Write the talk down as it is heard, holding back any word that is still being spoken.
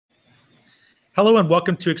Hello and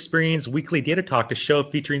welcome to Experian's weekly data talk, a show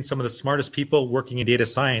featuring some of the smartest people working in data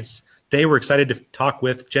science. Today we're excited to talk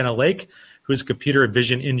with Jenna Lake, who's a computer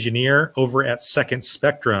vision engineer over at Second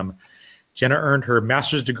Spectrum. Jenna earned her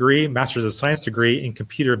master's of science degree in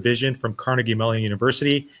computer vision from Carnegie Mellon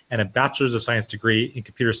University and a bachelor's of science degree in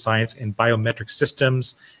computer science and biometric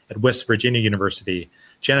systems at West Virginia University.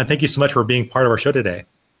 Jenna, thank you so much for being part of our show today.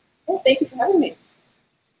 Well, thank you for having me.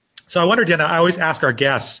 So I wonder, Jenna, I always ask our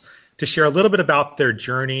guests to share a little bit about their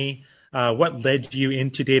journey, what led you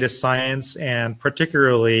into data science and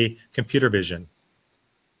particularly computer vision.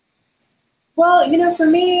 Well, for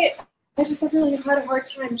me, I just really had a hard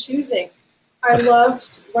time choosing. I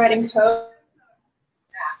loved writing code,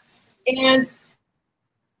 and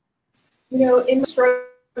in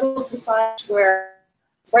struggle to find where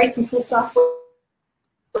write some cool software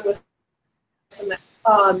with some,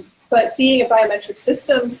 but being a biometric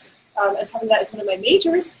systems as having that as one of my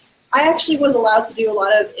majors, I actually was allowed to do a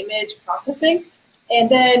lot of image processing. And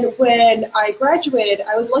then when I graduated,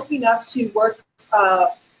 I was lucky enough to work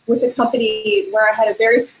with a company where I had a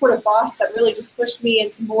very supportive boss that really just pushed me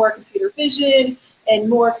into more computer vision and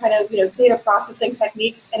more kind of data processing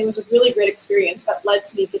techniques. And it was a really great experience that led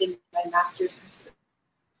to me getting my master's in computer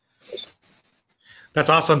vision. That's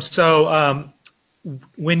awesome. So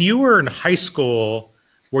when you were in high school,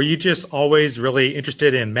 were you just always really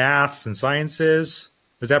interested in maths and sciences?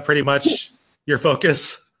 Is that pretty much your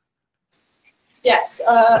focus? Yes,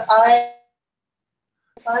 I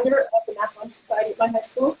founder of the Math Fun Society at my high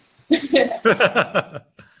school. And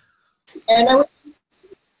I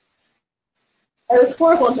was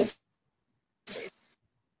horrible in history.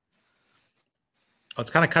 Oh,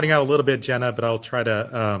 it's kind of cutting out a little bit, Jenna, but I'll try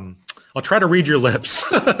to read your lips.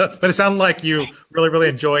 But it sounded like you really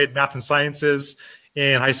enjoyed math and sciences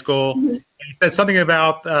in high school. Mm-hmm. You said something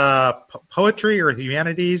about poetry or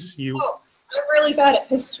humanities. I'm really bad at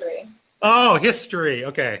history. Oh, history.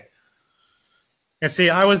 Okay. And see,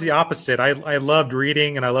 I was the opposite. I loved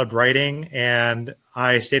reading and I loved writing, and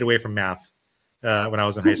I stayed away from math when I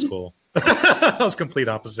was in high school. I was complete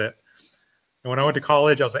opposite. And when I went to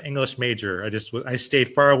college, I was an English major. I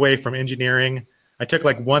stayed far away from engineering. I took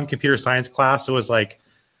like one computer science class. It was like,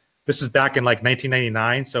 this is back in like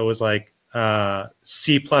 1999. So it was like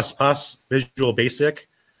C++, Visual Basic.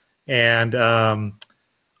 And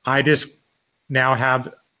I just now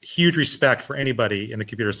have huge respect for anybody in the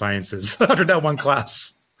computer sciences after that one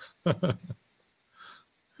class.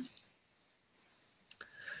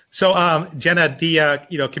 So Jenna,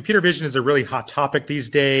 the computer vision is a really hot topic these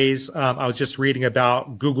days. I was just reading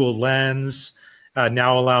about Google Lens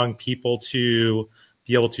now allowing people to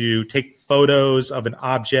be able to take photos of an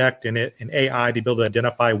object and an AI to be able to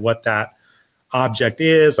identify what that object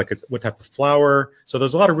is, like what type of flower. So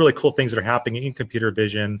there's a lot of really cool things that are happening in computer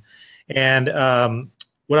vision. And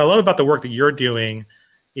what I love about the work that you're doing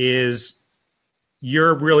is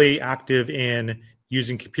you're really active in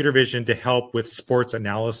using computer vision to help with sports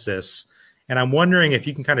analysis. And I'm wondering if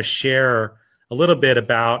you can kind of share a little bit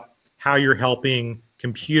about how you're helping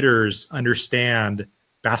computers understand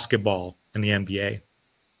basketball in the NBA.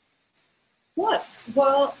 Yes,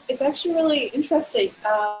 well, it's actually really interesting.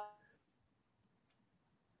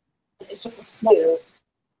 It's just a small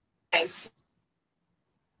science.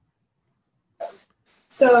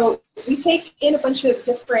 So we take in a bunch of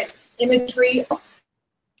different imagery,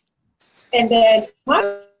 and then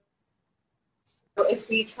is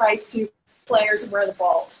we try to players and where the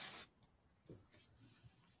balls.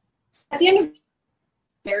 At the end of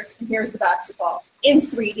here's the basketball in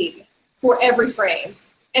 3D for every frame.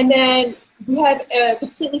 And then we have a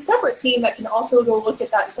completely separate team that can also go look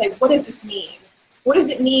at that and say, what does this mean? What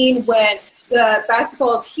does it mean when the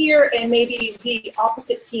basketball is here and maybe the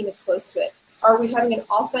opposite team is close to it? Are we having an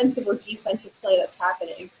offensive or defensive play that's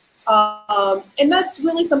happening? And that's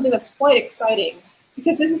really something that's quite exciting,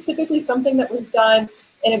 because this is typically something that was done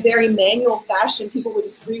in a very manual fashion. People would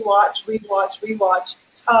just rewatch.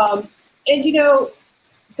 And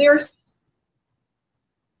there's,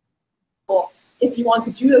 if you want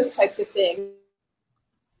to do those types of things,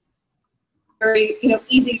 very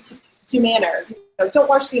easy to manner. Don't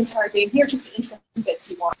watch the entire game. Here are just the interesting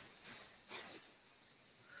bits you want.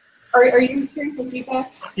 Are you hearing some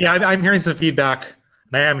feedback? Yeah, I'm hearing some feedback.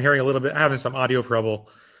 And I am hearing a little bit, having some audio trouble.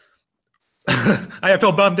 I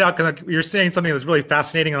feel bummed out because you're saying something that's really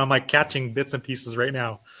fascinating, and I'm like catching bits and pieces right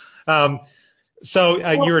now. You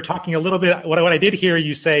were talking a little bit. What I did hear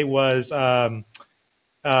you say was how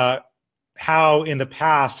in the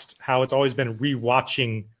past, how it's always been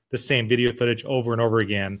rewatching the same video footage over and over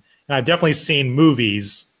again. And I've definitely seen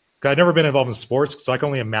movies, because I've never been involved in sports, so I can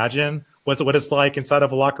only imagine what it's like inside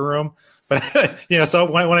of a locker room. But so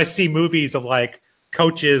when I see movies of like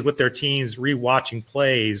coaches with their teams rewatching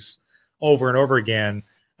plays over and over again,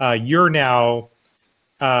 you're now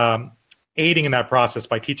aiding in that process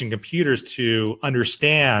by teaching computers to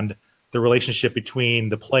understand the relationship between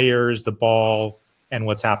the players, the ball, and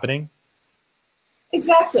what's happening.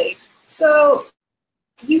 Exactly. So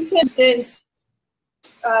you can, since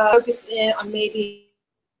focus in on maybe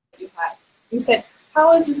you had. You said,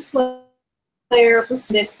 how is this player in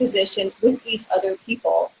this position with these other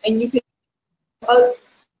people? And you could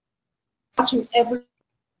watching every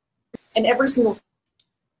single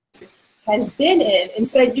has been in.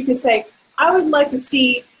 Instead, you could say, I would like to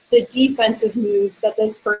see the defensive moves that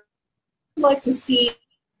this person would like to see.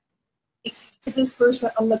 Is this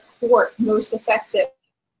person on the court most effective?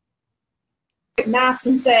 Maps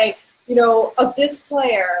and say, of this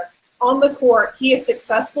player on the court, he is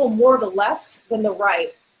successful more to the left than the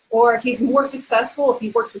right, or he's more successful if he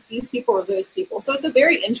works with these people or those people. So it's a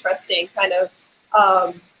very interesting kind of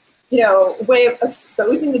way of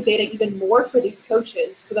exposing the data even more for these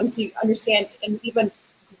coaches, for them to understand in even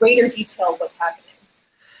greater detail what's happening.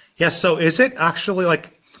 Yeah, so is it actually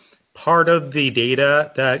like part of the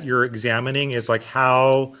data that you're examining is like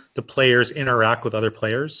how the players interact with other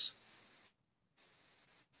players?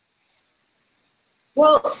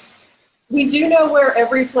 Well, we do know where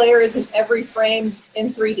every player is in every frame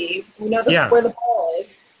in 3D. We know where the ball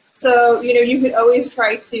is. So, you could always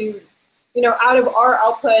try to, out of our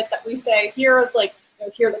output that we say, here are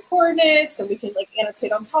here are the coordinates, and we can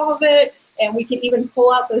annotate on top of it, and we can even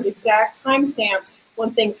pull out those exact timestamps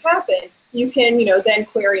when things happen. You can, then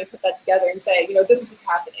query and put that together and say, this is what's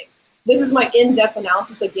happening. This is my in-depth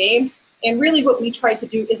analysis of the game. And really what we try to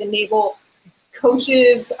do is enable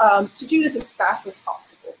coaches to do this as fast as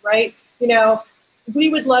possible, right? We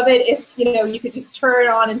would love it if, you could just turn it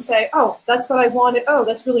on and say, oh, that's what I wanted. Oh,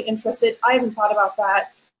 that's really interesting. I haven't thought about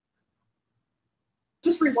that.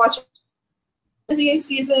 Just rewatch NBA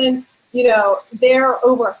season. There are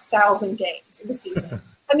over 1,000 games in the season.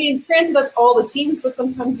 I mean, granted, that's all the teams, but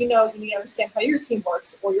sometimes, you need to understand how your team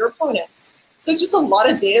works or your opponents. So it's just a lot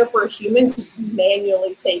of data for a human to just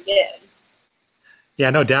manually take in. Yeah,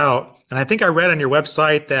 no doubt. And I think I read on your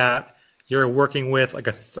website that you're working with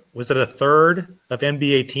was it a third of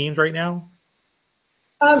NBA teams right now?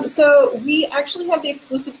 So we actually have the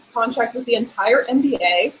exclusive contract with the entire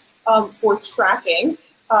NBA for tracking.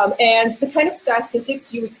 And the kind of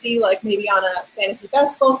statistics you would see maybe on a fantasy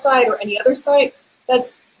basketball site or any other site,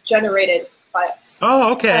 that's generated by us.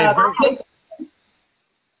 Oh, okay.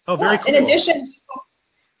 Very cool. In addition,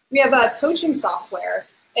 we have coaching software,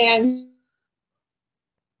 and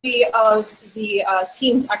of the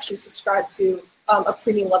teams actually subscribe to a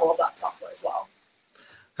premium level of that software as well.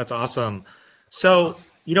 That's awesome. So,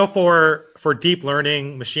 for deep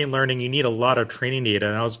learning, machine learning, you need a lot of training data.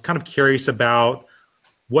 And I was kind of curious about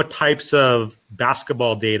what types of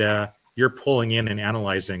basketball data you're pulling in and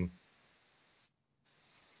analyzing.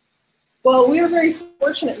 Well, we are very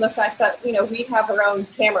fortunate in the fact that, we have our own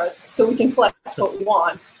cameras, so we can collect what we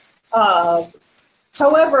want.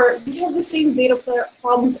 However, we have the same data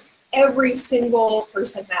problems every single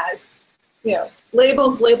person has.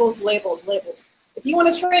 Labels, labels, labels, labels. If you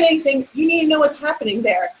want to train anything, you need to know what's happening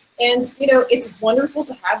there. And, it's wonderful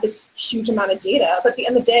to have this huge amount of data, but at the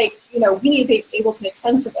end of the day, we need to be able to make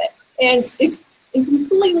sense of it. And it's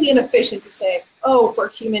completely inefficient to say, oh, for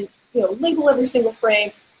a human, label every single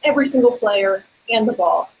frame, every single player, and the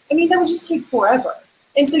ball. I mean, that would just take forever.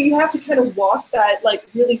 And so you have to kind of walk that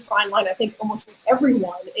really fine line. I think almost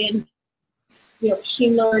everyone in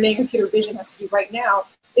machine learning, computer vision has to do right now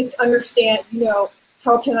is to understand,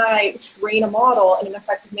 how can I train a model in an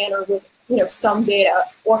effective manner with some data,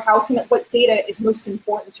 or what data is most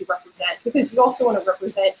important to represent, because you also want to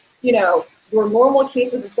represent your normal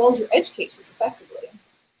cases as well as your edge cases effectively.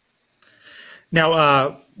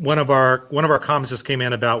 Now, one of our comments just came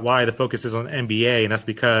in about why the focus is on NBA, and that's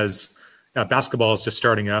because basketball is just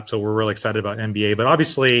starting up, so we're really excited about NBA. But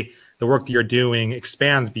obviously, the work that you're doing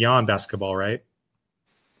expands beyond basketball, right?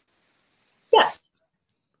 Yes.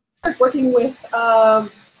 I'm working with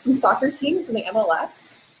some soccer teams in the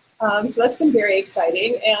MLS, so that's been very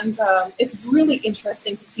exciting, and it's really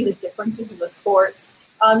interesting to see the differences in the sports.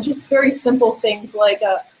 Just very simple things like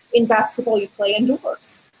in basketball, you play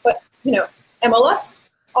indoors, but MLS,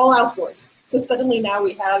 all outdoors. So suddenly now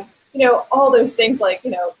we have, all those things like,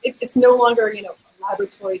 it's no longer,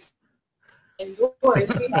 laboratories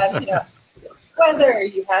indoors. We have, weather,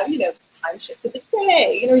 you have, time shift of the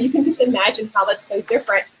day. You can just imagine how that's so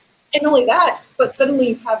different. And not only that, but suddenly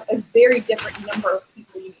you have a very different number of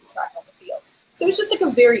people you need to track on the field. So it's just a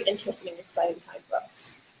very interesting and exciting time for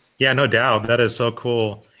us. Yeah, no doubt. That is so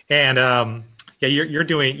cool. And yeah,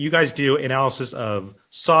 you guys do analysis of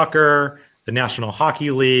soccer, the National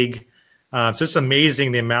Hockey League. So it's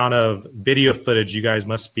amazing the amount of video footage you guys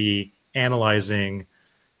must be analyzing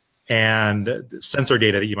and sensor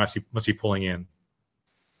data that you must be pulling in.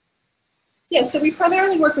 Yeah, so we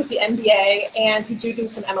primarily work with the NBA, and we do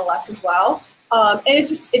some MLS as well. And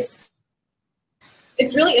it's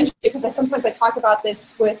really interesting because sometimes I talk about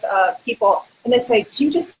this with people, and they say, "Do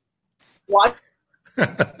you just watch?"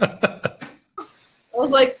 I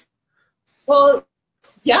was like, "Well,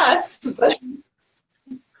 yes, but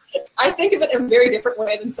I think of it in a very different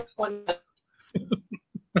way than someone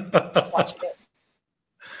watching it."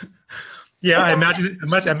 Yeah, I imagine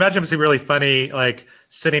it must be really funny, like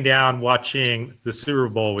sitting down watching the Super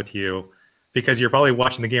Bowl with you, because you're probably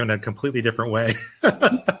watching the game in a completely different way.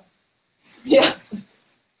 Yeah.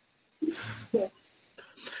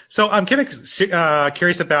 So I'm kind of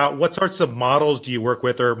curious about what sorts of models do you work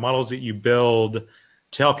with, or models that you build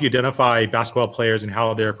to help you identify basketball players and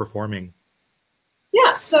how they're performing?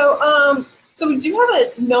 Yeah, so we do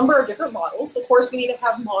have a number of different models. Of course, we need to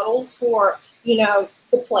have models for, the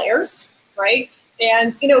players, right?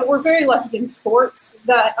 And, we're very lucky in sports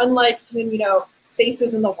that, unlike in,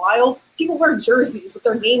 faces in the wild, people wear jerseys with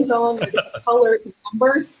their names on, their different colors and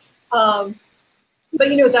numbers. But,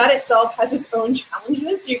 that itself has its own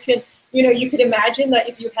challenges. You could imagine that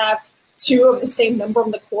if you have two of the same number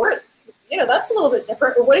on the court, that's a little bit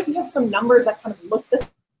different. Or what if you have some numbers that kind of look the same?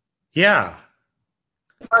 Yeah.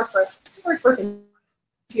 Hard for us to work for a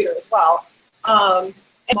computer as well. And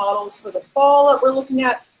models for the ball that we're looking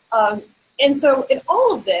at. And so in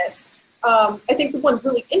all of this, I think the one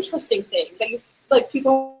really interesting thing that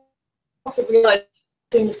people have to realize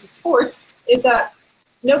doing this in sports is that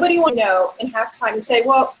nobody will know and have time to say,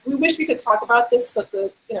 well, we wish we could talk about this, but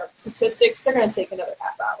the statistics, they're going to take another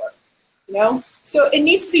half hour. So it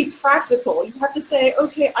needs to be practical. You have to say,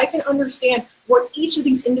 okay, I can understand what each of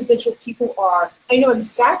these individual people are. I know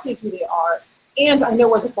exactly who they are, and I know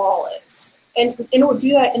where the ball is. And in order to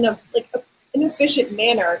do that in an efficient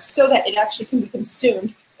manner so that it actually can be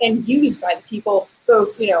consumed and used by the people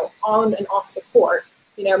both, on and off the court.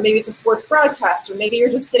 Maybe it's a sports broadcast, or maybe you're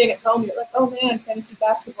just sitting at home, you're like, oh man, fantasy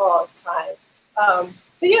basketball all the time.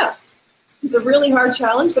 But yeah, it's a really hard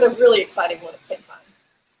challenge, but a really exciting one at the same time.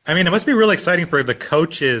 I mean, it must be really exciting for the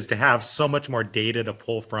coaches to have so much more data to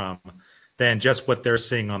pull from than just what they're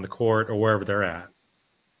seeing on the court or wherever they're at.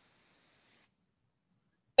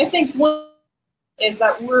 I think one is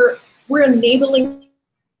that we're enabling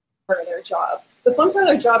part of their job. The fun part of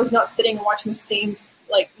their job is not sitting and watching the same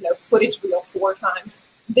footage reel 4 times.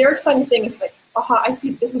 Their exciting thing is like, aha, I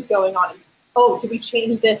see this is going on. Oh, do we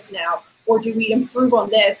change this now? Or do we improve on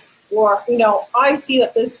this? Or, I see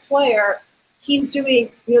that this player, he's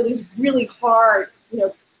doing, these really hard,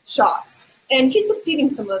 shots. And he's succeeding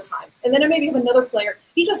some of the time. And then I maybe have another player,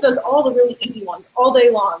 he just does all the really easy ones all day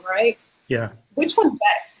long, right? Yeah. Which one's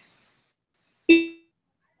better?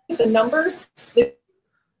 The numbers, he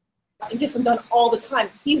gets them done all the time.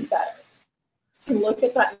 He's better. So look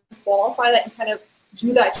at that and qualify that and kind of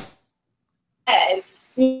do that. And,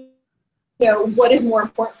 what is more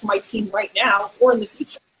important for my team right now or in the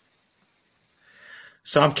future?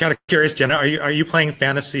 So I'm kind of curious, Jenna, are you playing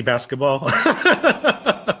fantasy basketball?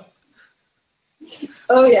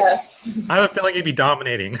 Oh, yes. I would feel like you'd be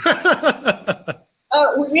dominating.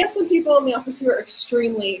 We have some people in the office who are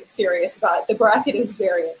extremely serious about it. The bracket is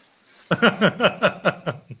very intense.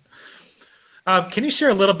 Can you share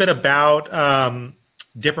a little bit about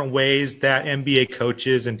different ways that NBA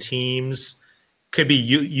coaches and teams could be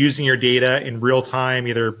using your data in real time,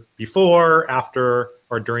 either before, after,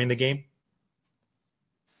 or during the game?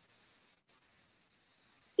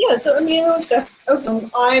 Yeah, so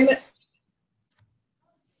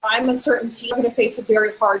I'm a certain team. I'm going to face a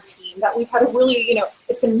very hard team that we've had a really,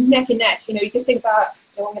 it's been neck and neck. You can think about,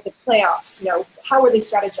 when we had the playoffs, how are they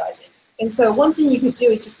strategizing? And so one thing you could do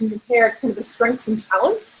is you can compare kind of the strengths and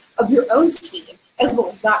talents of your own team as well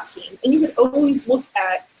as that team. And you could always look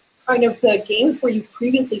at kind of the games where you've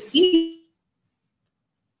previously seen,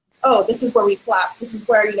 oh, this is where we collapsed. This is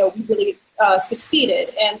where, we really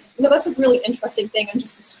succeeded. And, that's a really interesting thing on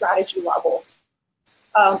just the strategy level.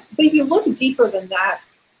 But if you look deeper than that,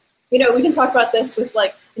 we can talk about this with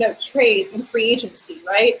trades and free agency,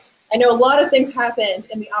 right? I know a lot of things happened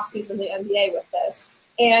in the offseason of the NBA with this.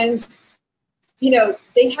 And,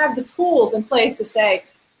 they have the tools in place to say,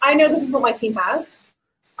 I know this is what my team has,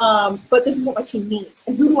 but this is what my team needs.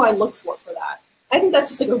 And who do I look for that? I think that's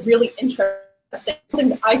just a really interesting thing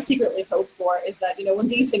that I secretly hope for is that, when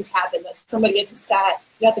these things happen, that somebody had just sat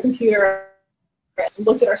at the computer and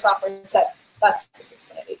looked at our software and said, that's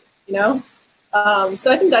exciting, you know?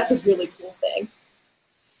 So I think that's a really cool thing.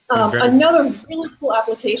 Another really cool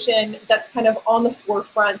application that's kind of on the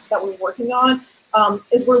forefront that we're working on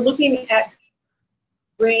is we're looking at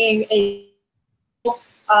bringing a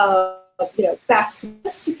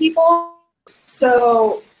basketball to people.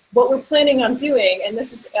 So what we're planning on doing, and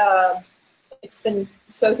this is it's been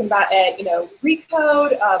spoken about at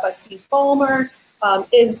Recode by Steve Ballmer,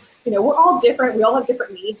 is we're all different. We all have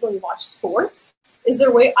different needs when we watch sports. Is there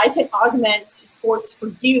a way I can augment sports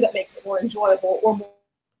for you that makes it more enjoyable or more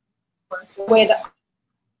way that?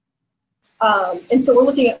 And so we're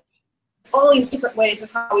looking at all these different ways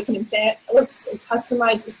of how we can advance and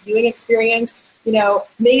customize this viewing experience.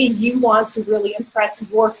 Maybe you want to really impress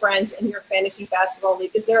your friends in your fantasy basketball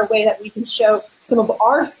league. Is there a way that we can show some of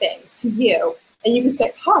our things to you? And you can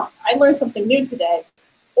say, I learned something new today.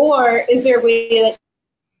 Or is there a way that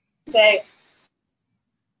you say,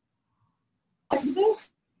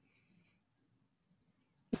 this?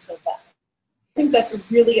 I think that's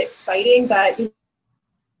really exciting that,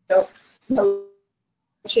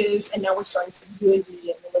 coaches, and now we're starting to do it in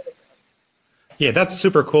the living room. Yeah, that's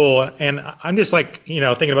super cool. And I'm just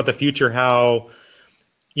thinking about the future, how,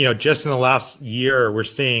 just in the last year, we're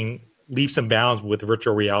seeing leaps and bounds with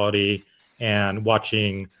virtual reality and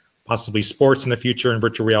watching possibly sports in the future in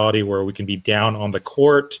virtual reality where we can be down on the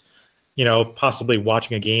court, possibly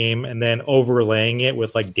watching a game and then overlaying it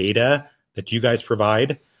with data that you guys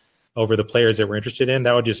provide over the players that we're interested in.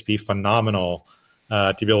 That would just be phenomenal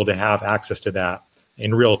to be able to have access to that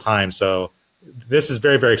in real time. So this is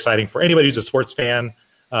very, very exciting for anybody who's a sports fan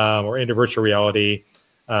or into virtual reality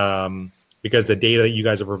because the data that you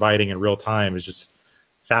guys are providing in real time is just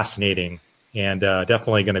fascinating and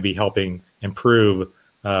definitely going to be helping improve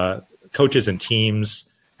coaches and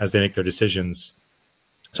teams as they make their decisions.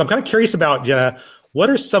 So I'm kind of curious about, Jenna, what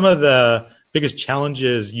are some of the biggest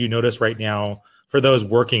challenges you notice right now for those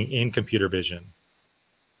working in computer vision?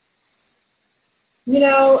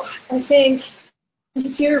 I think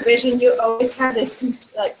computer vision, you always have this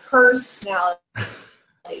personality.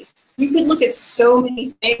 You could look at so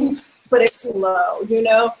many things, but it's slow,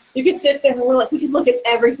 You could sit there and we could look at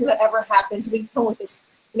everything that ever happens. We could come with this,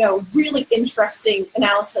 really interesting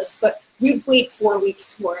analysis, but we'd wait 4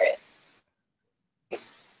 weeks for it.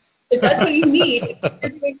 If that's what you need, if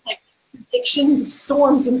you're doing predictions of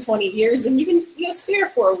storms in 20 years, and you can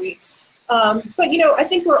spare 4 weeks. But I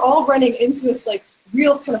think we're all running into this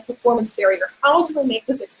real kind of performance barrier. How do I make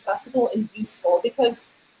this accessible and useful? Because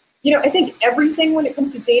I think everything when it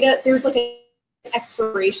comes to data, there's an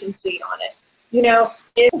expiration date on it.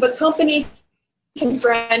 If a company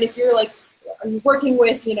if you're working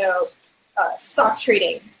with stock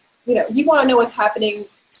trading, you want to know what's happening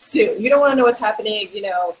soon. You don't want to know what's happening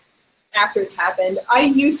after it's happened. I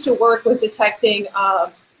used to work with detecting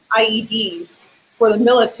IEDs for the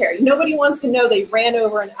military. Nobody wants to know they ran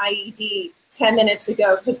over an IED 10 minutes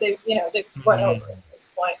ago because they've run over at this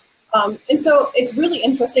point. And so it's really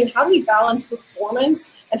interesting. How do we balance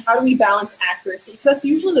performance and how do we balance accuracy? Because that's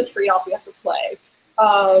usually the trade-off we have to play.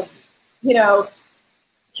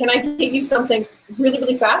 Can I get you something really,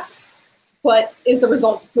 really fast, but is the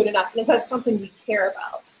result good enough? And is that something we care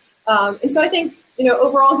about? And so I think,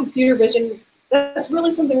 overall computer vision, that's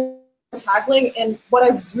really something we're tackling. And what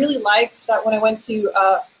I really liked that when I went to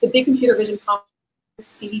the big computer vision conference,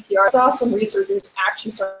 CVPR, I saw some researchers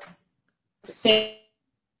actually start to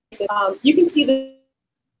you can see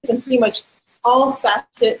this in pretty much all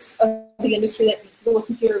facets of the industry that deal with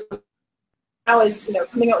computer now is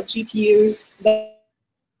coming out with GPUs that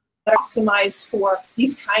are optimized for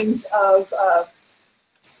these kinds of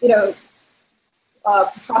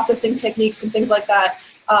processing techniques and things like that.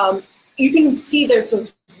 You can see there's a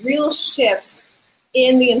real shift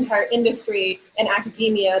in the entire industry and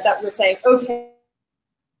academia that we're saying, okay,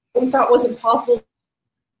 what we thought wasn't possible is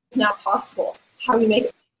now possible. How do we make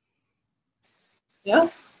it? Yeah.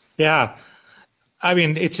 Yeah. I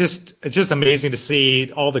mean, it's just amazing to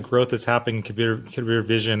see all the growth that's happening in computer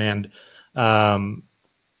vision. And, when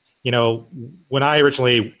I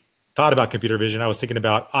originally thought about computer vision, I was thinking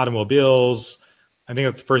about automobiles. I think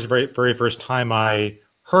that's the very first time I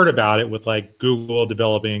heard about it with Google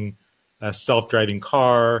developing a self-driving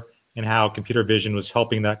car and how computer vision was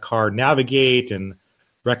helping that car navigate and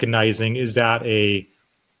recognizing, is that a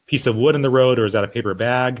piece of wood in the road or is that a paper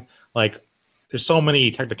bag? There's so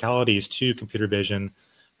many technicalities to computer vision,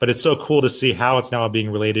 but it's so cool to see how it's now being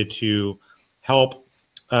related to help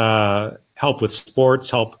with sports,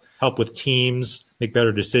 help with teams make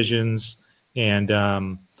better decisions. And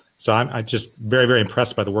so I'm just very, very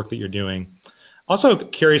impressed by the work that you're doing. Also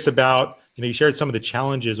curious about, you shared some of the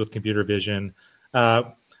challenges with computer vision.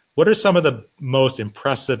 What are some of the most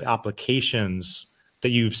impressive applications that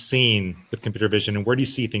you've seen with computer vision, and where do you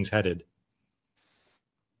see things headed?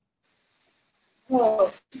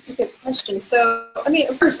 Oh, that's a good question. So, I mean,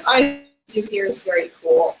 of course, I do here is very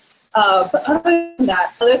cool. But other than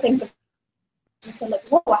that, other things have just been like,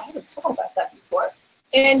 whoa, I haven't thought about that before.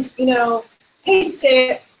 And, I hate to say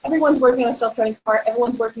it, everyone's working on a self-driving car,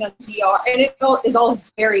 everyone's working on VR, and it is all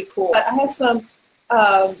very cool. But I have some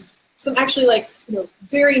actually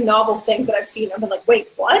very novel things that I've seen. I've been like, wait,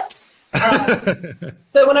 what?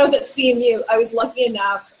 So when I was at CMU, I was lucky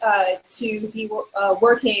enough to be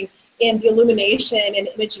working in the illumination and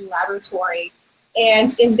imaging laboratory.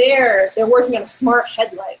 And in there, they're working on a smart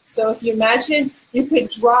headlight. So if you imagine you could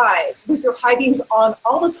drive with your high beams on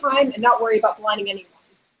all the time and not worry about blinding anyone.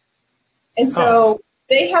 And so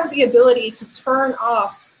they have the ability to turn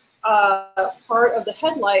off part of the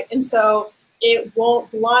headlight, and so it won't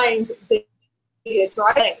blind the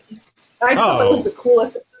driving. And I just thought that was the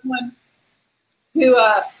coolest. Someone who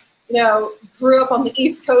grew up on the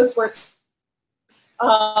East Coast, where it's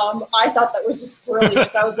I thought that was just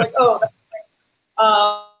brilliant. I was like, oh, that's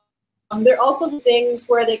great. There are also things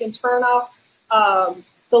where they can turn off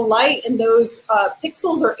the light in those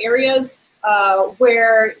pixels or areas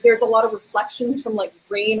where there's a lot of reflections from like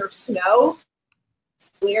rain or snow.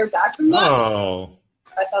 Clear back from that. Oh.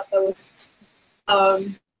 I thought that was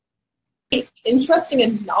interesting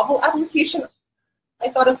and novel application. I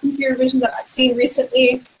thought of computer vision that I've seen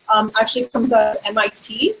recently actually comes out of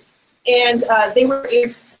MIT. And they were able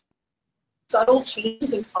to see subtle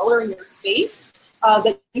changes in color in your face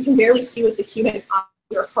that you can barely see with the human eye,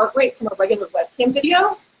 your heart rate from a regular webcam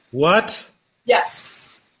video. What? Yes.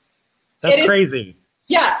 That's crazy.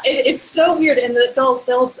 Yeah, it's so weird, and they'll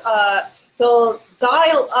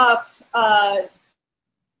dial up. You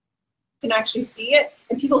can actually see it,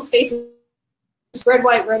 and people's faces red,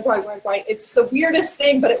 white, red, white, red, white. It's the weirdest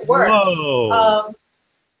thing, but it works. Whoa.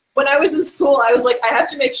 When I was in school, I was like, I have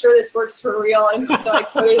to make sure this works for real, and so I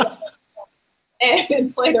put it up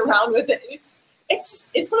and played around with it.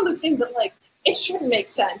 It's one of those things that like it shouldn't make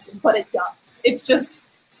sense, but it does. It's just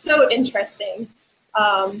so interesting.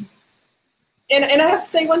 And I have to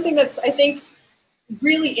say one thing that's I think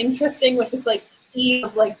really interesting with this like ease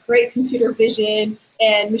of like great computer vision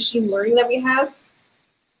and machine learning that we have.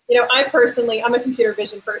 I'm a computer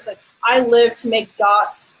vision person. I live to make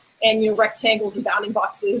dots and rectangles and bounding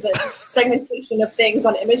boxes and segmentation of things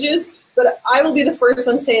on images. But I will be the first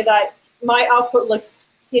one to say that my output looks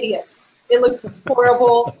hideous. It looks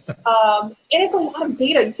horrible, and it's a lot of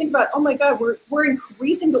data. You think about, oh my God, we're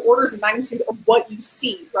increasing the orders of magnitude of what you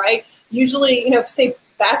see, right? Usually, say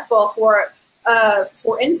basketball for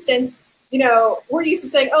instance, we're used to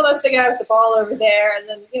saying, oh, that's the guy with the ball over there, and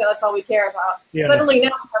then that's all we care about. Yeah. Suddenly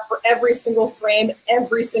now, for every single frame,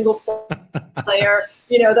 every single player,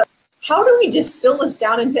 how do we distill this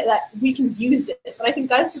down into that we can use this? And I think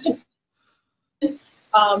that's such an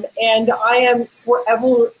and I am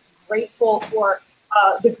forever grateful for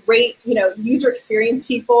the great user experience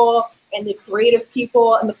people and the creative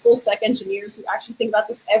people and the full stack engineers who actually think about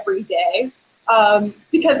this every day,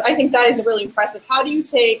 because I think that is really impressive. How do you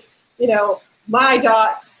take my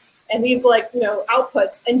dots and these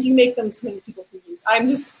outputs, and do you make them something people can use? I'm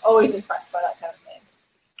just always impressed by that kind of thing.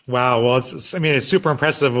 Wow. Well, it's super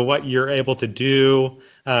impressive of what you're able to do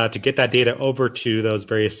to get that data over to those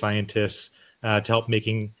various scientists to help make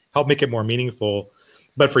it more meaningful.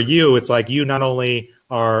 But for you, it's like you not only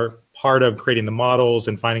are part of creating the models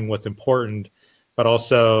and finding what's important, but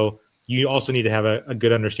you also need to have a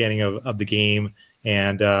good understanding of the game.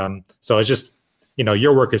 And so it's just,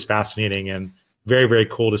 your work is fascinating and very, very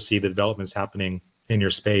cool to see the developments happening in your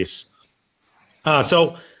space.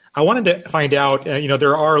 So I wanted to find out,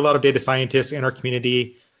 there are a lot of data scientists in our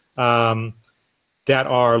community that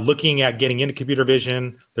are looking at getting into computer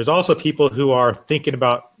vision. There's also people who are thinking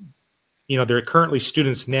about, they're currently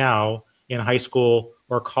students now in high school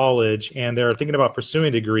or college, and they're thinking about pursuing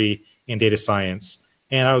a degree in data science.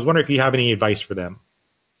 And I was wondering if you have any advice for them.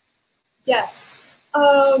 Yes.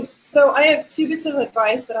 So I have 2 bits of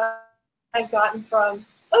advice that I've gotten from,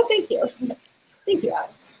 thank you. Thank you,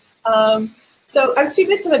 Alex. So I have 2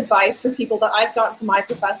 bits of advice for people that I've gotten from my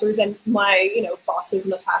professors and my, bosses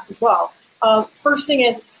in the past as well. First thing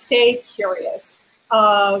is stay curious.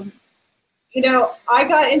 I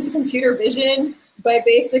got into computer vision by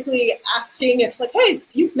basically asking if hey,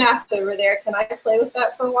 you've mathed over there, can I play with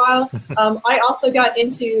that for a while? I also got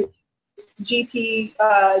into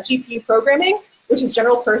GPU programming, which is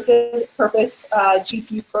general purpose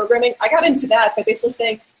GPU programming. I got into that by basically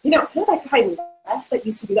saying, that guy that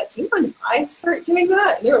used to do that too, and I start doing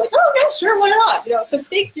that. And they were like, oh, yeah, sure, why not? So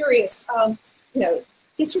stay curious.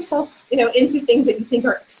 Get yourself, into things that you think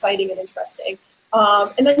are exciting and interesting.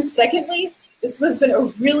 And then secondly, this has been a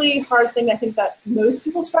really hard thing I think that most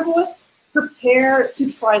people struggle with. Prepare to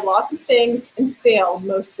try lots of things and fail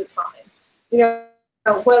most of the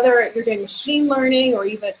time. Whether you're doing machine learning or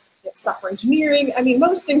even software engineering,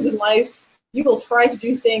 most things in life, you will try to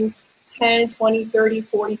do things 10, 20, 30,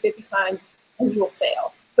 40, 50 times, and you will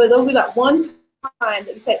fail. But there'll be that one time that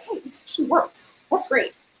you say, hey, this actually works. That's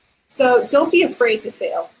great. So don't be afraid to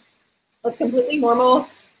fail. That's completely normal.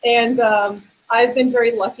 And I've been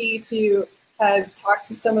very lucky to have talked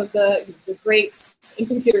to some of the greats in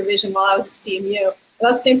computer vision while I was at CMU. And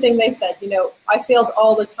that's the same thing they said. I failed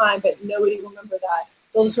all the time, but nobody will remember that.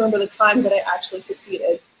 They'll just remember the times that I actually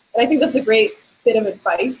succeeded. And I think that's a great bit of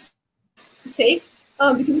advice to take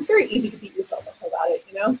because it's very easy to beat yourself up about it,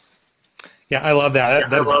 Yeah, I love that.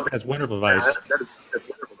 That's wonderful advice. That's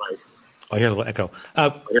wonderful advice. Oh, I hear a little echo.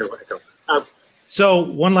 So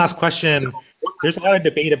one last question. There's a lot of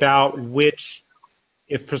debate about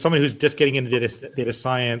if for someone who's just getting into data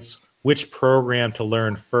science, which program to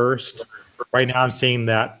learn first. Right now I'm seeing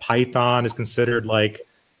that Python is considered like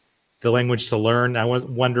the language to learn. I was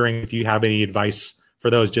wondering if you have any advice for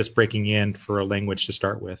those just breaking in for a language to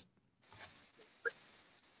start with.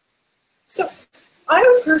 So I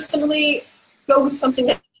would personally go with something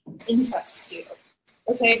that interests you.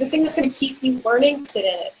 Okay, the thing that's going to keep you learning, sit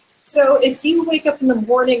in it. So if you wake up in the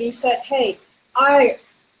morning and you said, hey,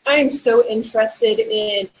 I'm so interested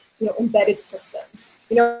in embedded systems.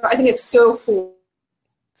 I think it's so cool.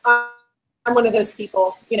 I'm one of those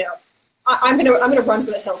people. I'm gonna run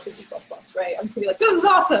for the hills for C++. Right? I'm just gonna be like, this is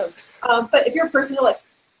awesome. But if you're a person who's like,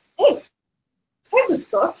 hey, I have this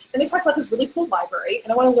book and they talk about this really cool library,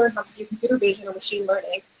 and I want to learn how to do computer vision or machine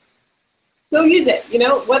learning. Go use it.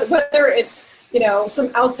 Whether it's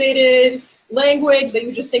some outdated language that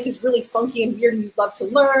you just think is really funky and weird and you'd love to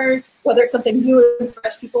learn, whether it's something new and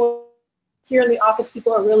fresh. People here in the office,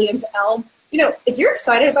 people are really into Elm. If you're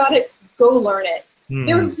excited about it, go learn it.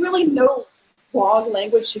 There's really no wrong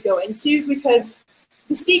language to go into because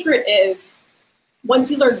the secret is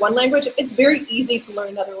once you learn one language, it's very easy to learn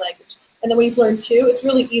another language. And then when you've learned two, it's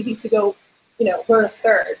really easy to go, learn a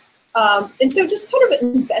third. And so just kind of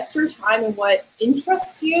invest your time in what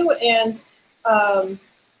interests you. And,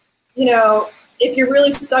 if you're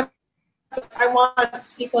really stuck, I want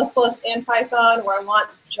C++ and Python, or I want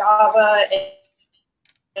Java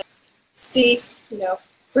and C,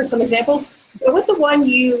 for some examples, go with the one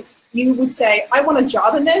you would say, I want a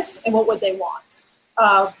job in this, and what would they want?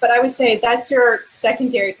 But I would say that's your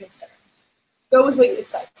secondary concern. Go with what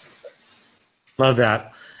excites you first. Love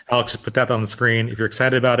that. Alex, put that on the screen. If you're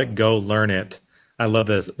excited about it, go learn it. I love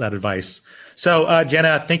that advice. So,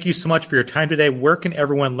 Jenna, thank you so much for your time today. Where can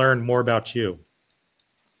everyone learn more about you?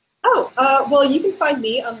 Well, you can find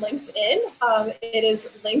me on LinkedIn. It is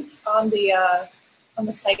linked on the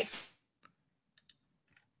site.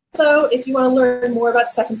 So, if you want to learn more about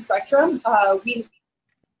Second Spectrum, we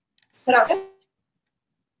put out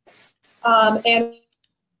and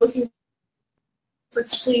looking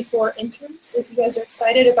especially for interns. If you guys are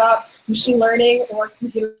excited about machine learning or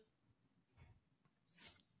computer,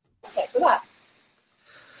 site for that.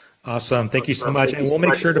 Awesome. Thank you so much. And we'll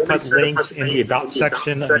make sure to put links in the About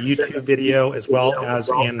section of the YouTube video as well as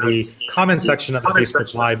in the comment section of the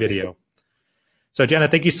Facebook Live video. So, Jenna,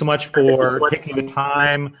 thank you so much for taking the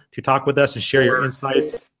time to talk with us and share your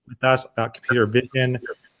insights with us about computer vision. And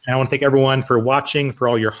I want to thank everyone for watching, for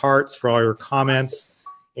all your hearts, for all your comments,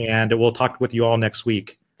 and we'll talk with you all next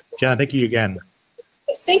week. Jenna, thank you again.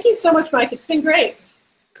 Thank you so much, Mike. It's been great.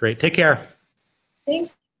 Great. Take care.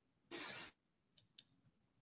 Thanks.